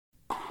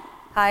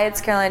Hi,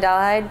 it's Caroline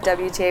Dalhide,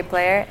 WTA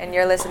player, and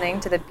you're listening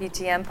to the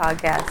PTM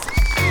podcast.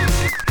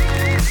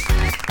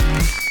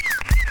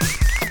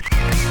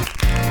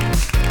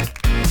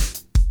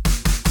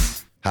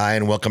 Hi,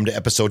 and welcome to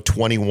episode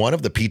 21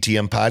 of the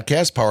PTM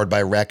podcast, powered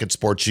by Racket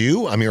Sports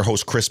U. I'm your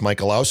host, Chris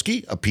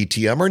Michalowski, a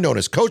PTMer known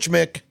as Coach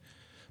Mick,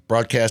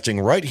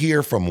 broadcasting right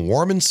here from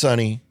warm and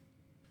sunny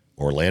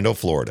Orlando,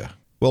 Florida.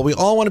 Well, we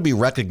all want to be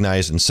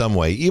recognized in some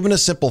way. Even a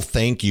simple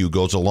thank you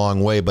goes a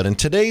long way, but in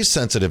today's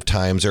sensitive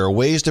times, there are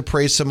ways to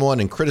praise someone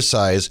and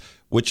criticize,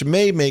 which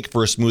may make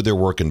for a smoother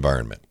work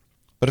environment.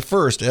 But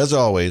first, as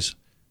always,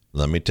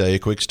 let me tell you a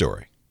quick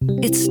story.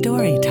 It's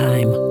story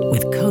time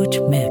with Coach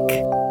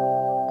Mick.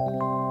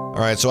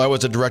 All right, so I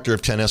was a director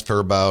of tennis for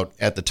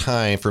at the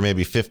time, for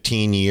maybe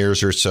 15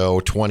 years or so,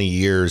 20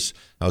 years.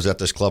 I was at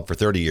this club for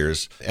 30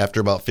 years. After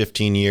about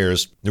 15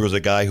 years, there was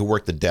a guy who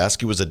worked the desk.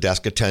 He was a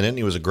desk attendant.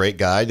 He was a great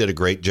guy, did a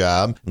great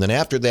job. And then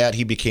after that,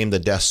 he became the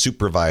desk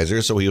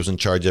supervisor, so he was in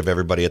charge of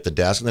everybody at the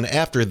desk. And then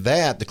after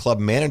that, the club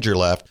manager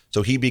left,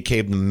 so he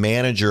became the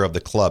manager of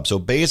the club. So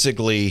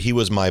basically, he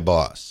was my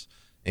boss.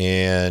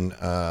 And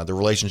the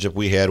relationship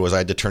we had was I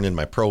had to turn in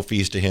my pro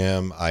fees to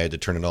him. I had to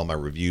turn in all my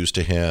reviews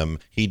to him.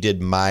 He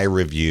did my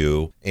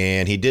review,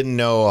 and he didn't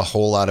know a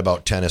whole lot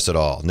about tennis at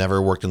all.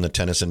 Never worked in the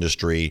tennis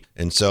industry.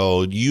 And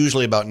so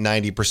usually about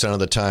 90% of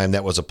the time,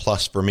 that was a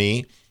plus for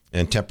me.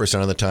 And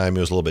 10% of the time, it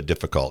was a little bit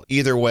difficult.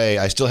 Either way,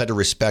 I still had to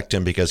respect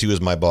him because he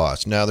was my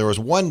boss. Now, there was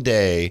one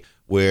day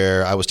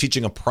where I was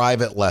teaching a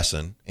private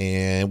lesson,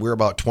 and we were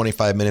about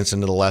 25 minutes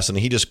into the lesson.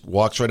 And he just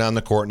walks right on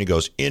the court and he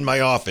goes, "In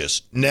my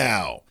office,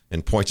 now,"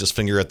 and points his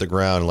finger at the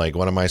ground like,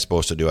 what am I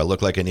supposed to do? I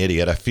look like an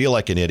idiot. I feel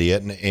like an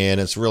idiot, and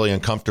it's really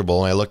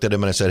uncomfortable. And I looked at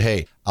him and I said,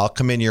 "Hey, I'll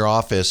come in your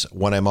office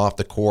when I'm off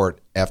the court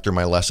after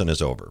my lesson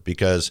is over,"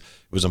 because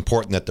it was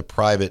important that the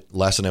private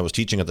lesson I was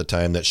teaching at the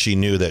time, that she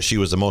knew that she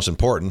was the most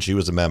important. She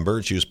was a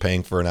member. She was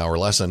paying for an hour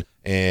lesson.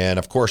 And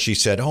of course she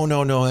said, "Oh,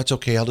 no, that's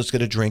okay. I'll just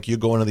get a drink. You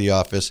go into the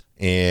office."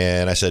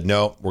 And I said,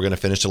 "No, we're going to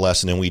finish the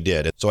lesson." And we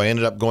did. So I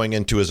ended up going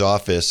into his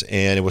office,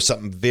 and it was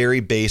something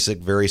very basic,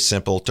 very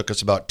simple. It took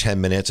us about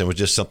 10 minutes. And it was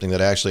just something that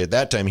actually at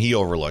that time he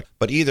overlooked.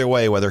 But either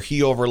way, whether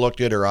he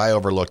overlooked it or I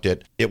overlooked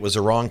it, it was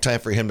the wrong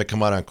time for him to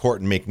come out on court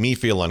and make me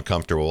feel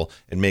uncomfortable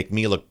and make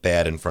me look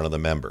bad in front of the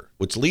member.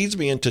 Which leads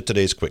me into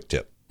today's quick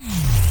tip.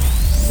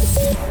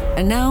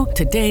 And now,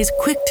 today's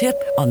quick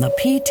tip on the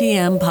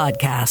PTM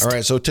podcast. All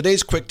right, so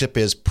today's quick tip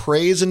is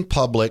praise in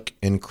public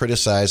and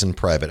criticize in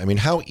private. I mean,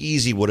 how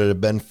easy would it have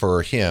been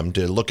for him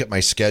to look at my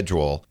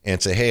schedule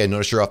and say, "Hey, I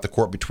noticed you're off the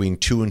court between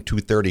 2 and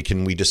 2:30.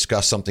 Can we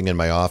discuss something in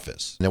my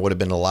office?" And it would have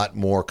been a lot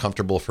more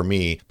comfortable for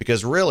me,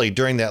 because really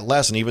during that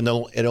lesson, even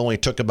though it only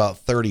took about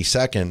 30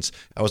 seconds,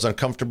 I was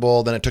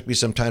uncomfortable. Then it took me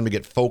some time to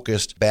get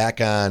focused back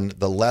on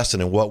the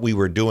lesson and what we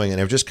were doing. And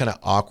it was just kind of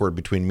awkward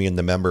between me and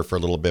the member for a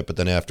little bit. But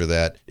then after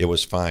that, it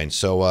was fine.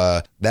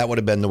 So that would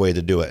have been the way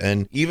to do it.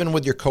 And even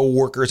with your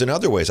coworkers in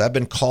other ways, I've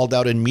been called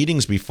out in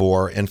meetings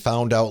before and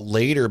found out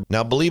later.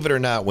 Now, believe it or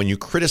not, when you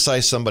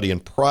criticize somebody in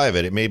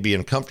private, it may be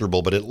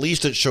uncomfortable, but at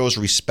least it shows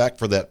respect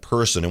for that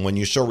person. And when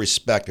you show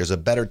respect, there's a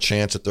better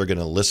chance that they're going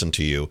to listen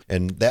to you.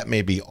 And that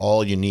may be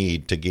all you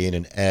need to gain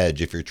an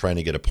edge if you're trying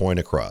to get a point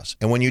across.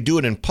 And when you do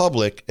it in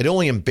public, it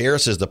only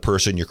embarrasses the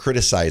person you're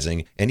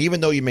criticizing. And even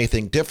though you may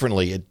think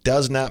differently, it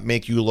does not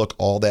make you look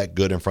all that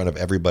good in front of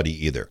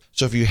everybody either.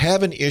 So if you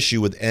have an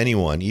issue with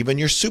anyone, even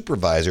your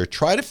supervisor,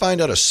 try to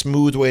find out a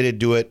smooth way to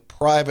do it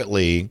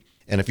privately.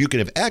 And if you can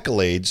have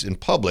accolades in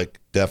public,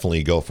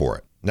 definitely go for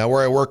it. Now,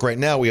 where I work right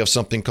now, we have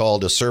something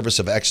called a Service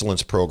of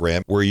Excellence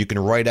program, where you can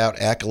write out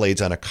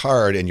accolades on a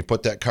card and you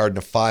put that card in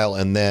a file,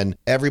 and then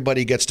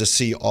everybody gets to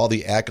see all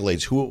the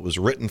accolades, who it was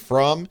written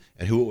from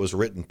and who it was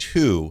written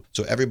to,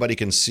 so everybody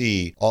can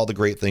see all the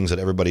great things that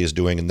everybody is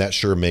doing. And that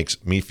sure makes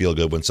me feel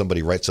good when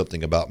somebody writes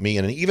something about me.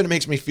 And it even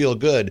makes me feel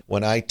good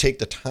when I take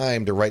the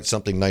time to write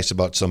something nice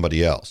about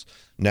somebody else.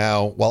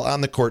 Now, while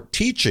on the court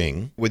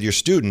teaching with your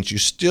students, you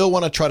still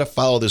want to try to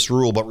follow this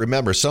rule. But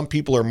remember, some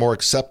people are more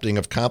accepting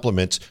of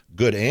compliments,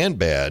 good and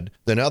bad,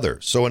 than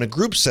others. So in a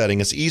group setting,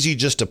 it's easy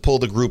just to pull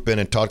the group in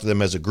and talk to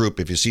them as a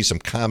group if you see some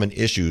common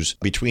issues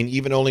between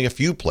even only a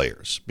few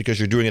players, because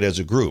you're doing it as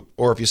a group.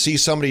 Or if you see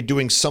somebody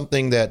doing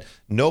something that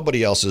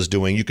nobody else is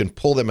doing, you can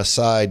pull them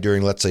aside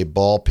during, let's say,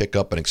 ball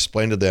pickup and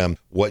explain to them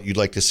what you'd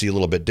like to see a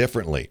little bit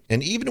differently.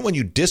 And even when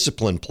you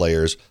discipline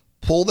players,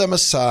 pull them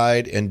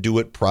aside and do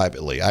it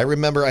privately. I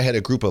remember I had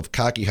a group of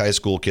cocky high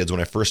school kids when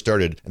I first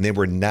started, and they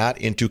were not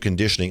into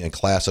conditioning in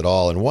class at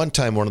all. And one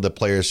time, one of the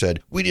players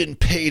said, "We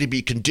didn't pay to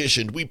be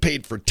conditioned. We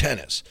paid for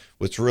tennis,"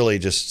 which really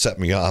just set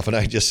me off. And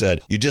I just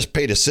said, "You just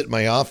pay to sit in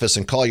my office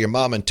and call your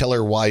mom and tell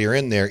her why you're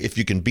in there if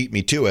you can beat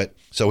me to it."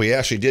 So he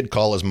actually did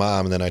call his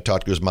mom, and then I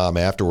talked to his mom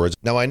afterwards.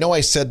 Now, I know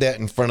I said that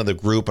in front of the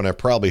group, and I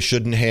probably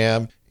shouldn't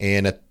have.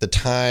 And at the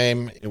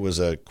time, it was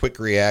a quick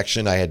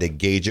reaction. I had to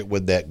gauge it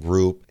with that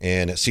group,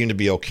 and it seemed to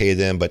be okay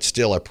then, but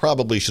still, I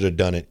probably should have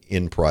done it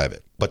in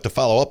private. but to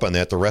follow up on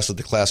that, the rest of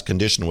the class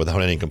conditioned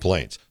without any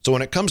complaints. So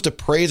when it comes to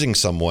praising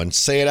someone,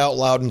 say it out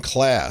loud in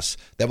class.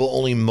 That will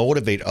only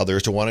motivate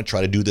others to want to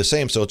try to do the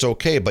same. So it's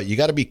okay, but you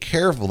got to be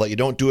careful that you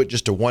don't do it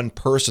just to one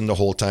person the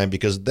whole time,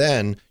 because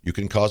then you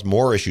can cause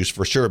more issues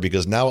for sure,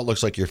 because now it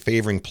looks like you're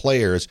favoring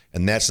players,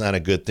 and that's not a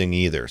good thing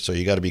either. So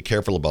you got to be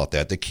careful about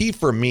that. The key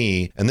for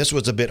me, and this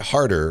was a bit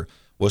harder,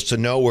 was to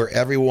know where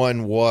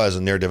everyone was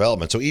in their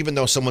development. So even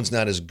though someone's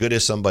not as good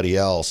as somebody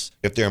else,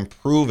 if they're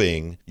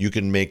improving, you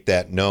can make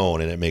that known,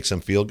 and it makes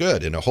them feel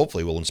good, and it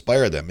hopefully will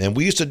inspire them. And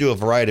we used to do a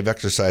variety of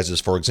exercises,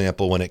 for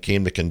example, when it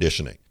came to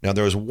conditioning. Now,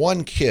 there was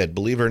one kid,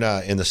 believe it or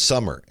not, in the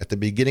summer, at the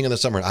beginning of the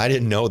summer, and I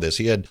didn't know this.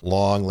 He had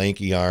long,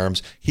 lanky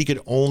arms. He could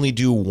only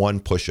do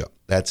one push-up.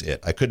 That's it.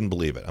 I couldn't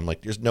believe it. I'm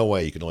like, there's no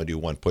way you can only do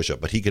one push-up,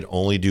 but he could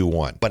only do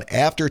one. But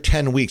after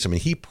 10 weeks, I mean,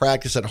 he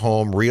practiced at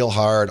home real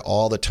hard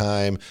all the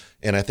time.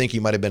 And I think he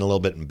might have been a little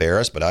bit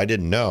embarrassed, but I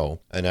didn't know.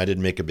 And I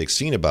didn't make a big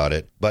scene about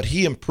it. But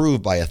he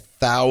improved by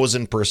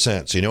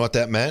 1,000%. So you know what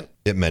that meant?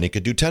 It meant he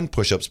could do 10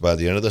 push-ups by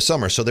the end of the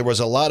summer. So there was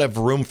a lot of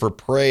room for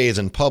praise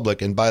in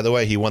public. And by the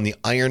way, he won the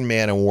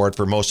Ironman award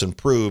for most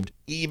improved,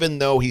 even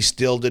though he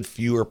still did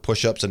fewer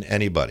push-ups than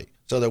anybody.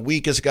 So the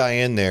weakest guy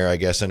in there, I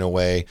guess, in a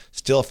way,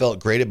 still felt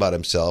great about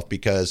himself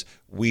because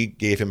we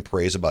gave him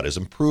praise about his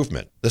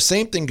improvement. The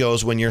same thing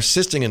goes when you're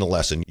assisting in a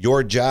lesson.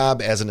 Your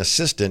job as an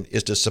assistant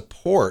is to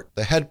support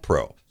the head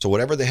pro. So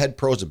whatever the head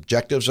pro's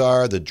objectives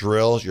are, the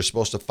drills, you're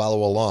supposed to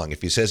follow along.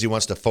 If he says he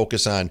wants to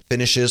focus on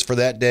finishes for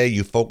that day,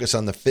 you focus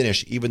on the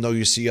finish, even though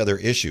you see other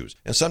issues.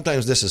 And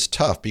sometimes this is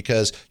tough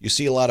because you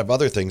see a lot of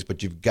other things,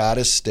 but you've got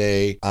to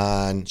stay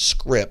on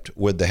script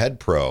with the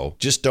head pro.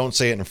 Just don't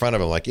say it in front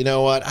of him like, you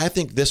know what, I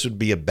think this would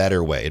be a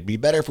better way. It'd be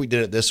better if we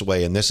did it this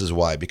way, and this is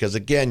why. Because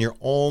again, you're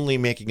only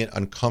making it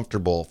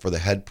uncomfortable for the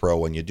head pro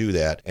when you do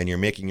that, and you're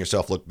making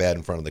yourself look bad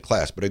in front of the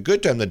class. But a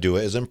good time to do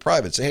it is in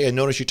private. Say, hey, I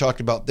noticed you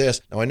talked about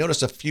this. Now, I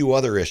noticed a few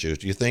other issues.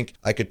 Do you think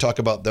I could talk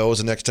about those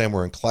the next time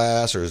we're in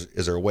class, or is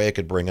there a way I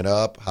could bring it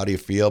up? How do you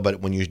feel? But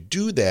when you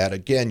do that,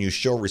 again, you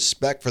show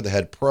respect for the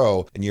head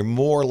pro, and you're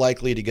more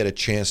likely to get a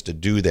chance to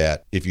do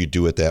that if you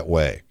do it that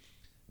way.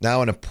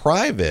 Now, in a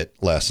private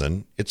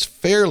lesson, it's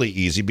fairly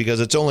easy because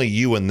it's only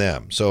you and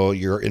them. So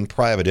you're in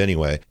private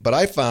anyway. But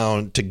I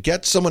found to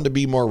get someone to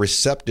be more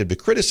receptive to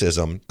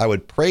criticism, I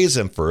would praise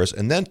them first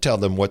and then tell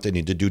them what they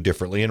need to do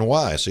differently and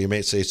why. So you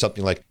may say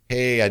something like,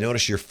 hey, I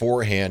noticed your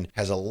forehand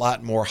has a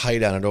lot more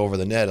height on it over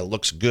the net. It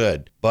looks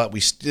good. But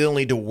we still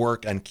need to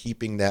work on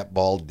keeping that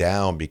ball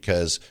down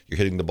because you're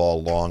hitting the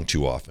ball long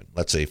too often.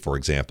 Let's say, for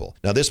example.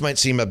 Now, this might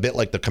seem a bit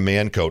like the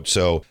command coach.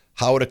 So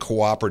how would a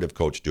cooperative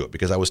coach do it?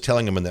 Because I was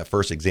telling him in that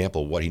first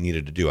example what he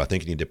needed to do. I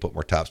think he needed to put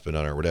more topspin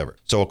on it or whatever.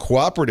 So a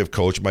cooperative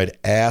coach might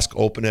ask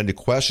open-ended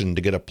question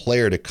to get a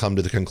player to come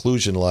to the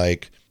conclusion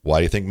like, why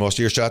do you think most of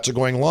your shots are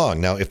going long?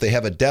 Now, if they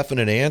have a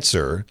definite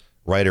answer,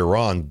 right or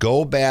wrong,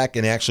 go back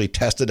and actually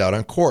test it out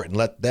on court and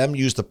let them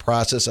use the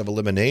process of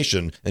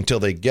elimination until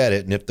they get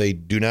it. And if they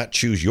do not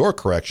choose your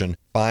correction,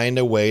 find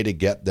a way to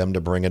get them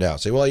to bring it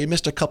out. Say, well, you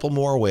missed a couple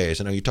more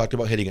ways. I know you talked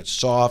about hitting it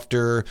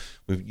softer.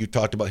 You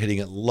talked about hitting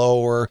it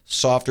lower.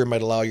 Softer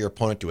might allow your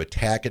opponent to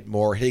attack it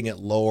more. Hitting it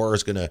lower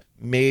is going to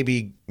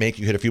maybe make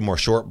you hit a few more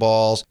short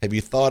balls. Have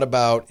you thought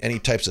about any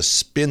types of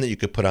spin that you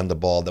could put on the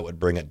ball that would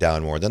bring it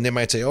down more? Then they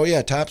might say, oh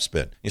yeah,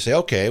 topspin. You say,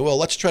 okay, well,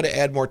 let's try to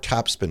add more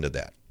topspin to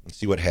that and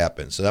see what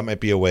happens. So that might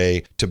be a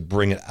way to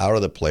bring it out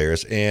of the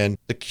players. And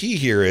the key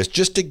here is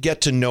just to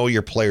get to know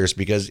your players,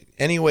 because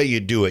any way you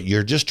do it,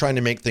 you're just trying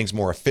to make things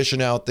more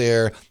efficient out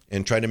there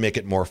and trying to make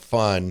it more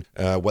fun,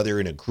 whether you're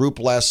in a group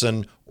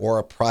lesson or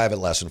a private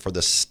lesson for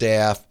the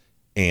staff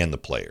and the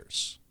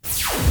players.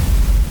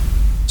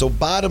 So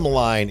bottom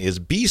line is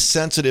be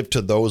sensitive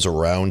to those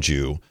around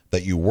you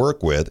that you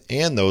work with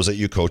and those that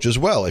you coach as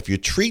well. If you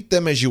treat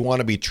them as you want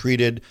to be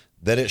treated,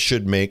 then it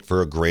should make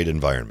for a great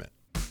environment.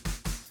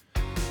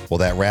 Well,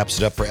 that wraps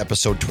it up for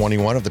episode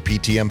 21 of the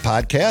PTM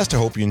podcast. I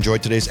hope you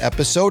enjoyed today's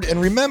episode. And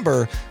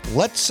remember,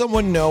 let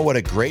someone know what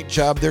a great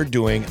job they're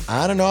doing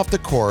on and off the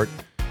court.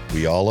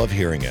 We all love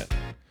hearing it.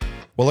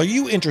 Well, are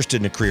you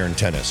interested in a career in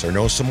tennis or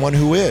know someone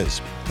who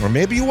is? Or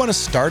maybe you want to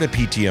start a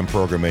PTM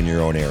program in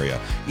your own area.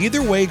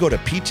 Either way, go to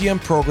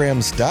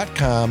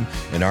ptmprograms.com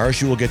and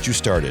RSU will get you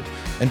started.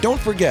 And don't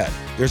forget,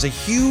 there's a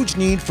huge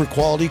need for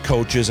quality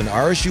coaches, and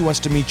RSU wants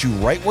to meet you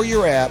right where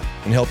you're at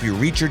and help you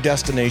reach your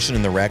destination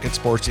in the racket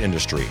sports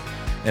industry.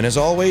 And as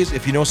always,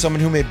 if you know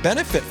someone who may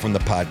benefit from the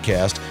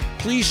podcast,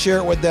 please share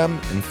it with them,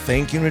 and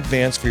thank you in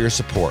advance for your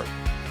support.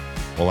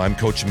 Well, I'm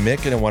Coach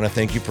Mick, and I want to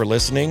thank you for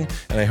listening,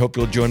 and I hope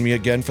you'll join me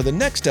again for the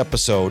next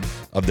episode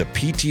of the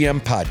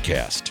PTM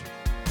podcast.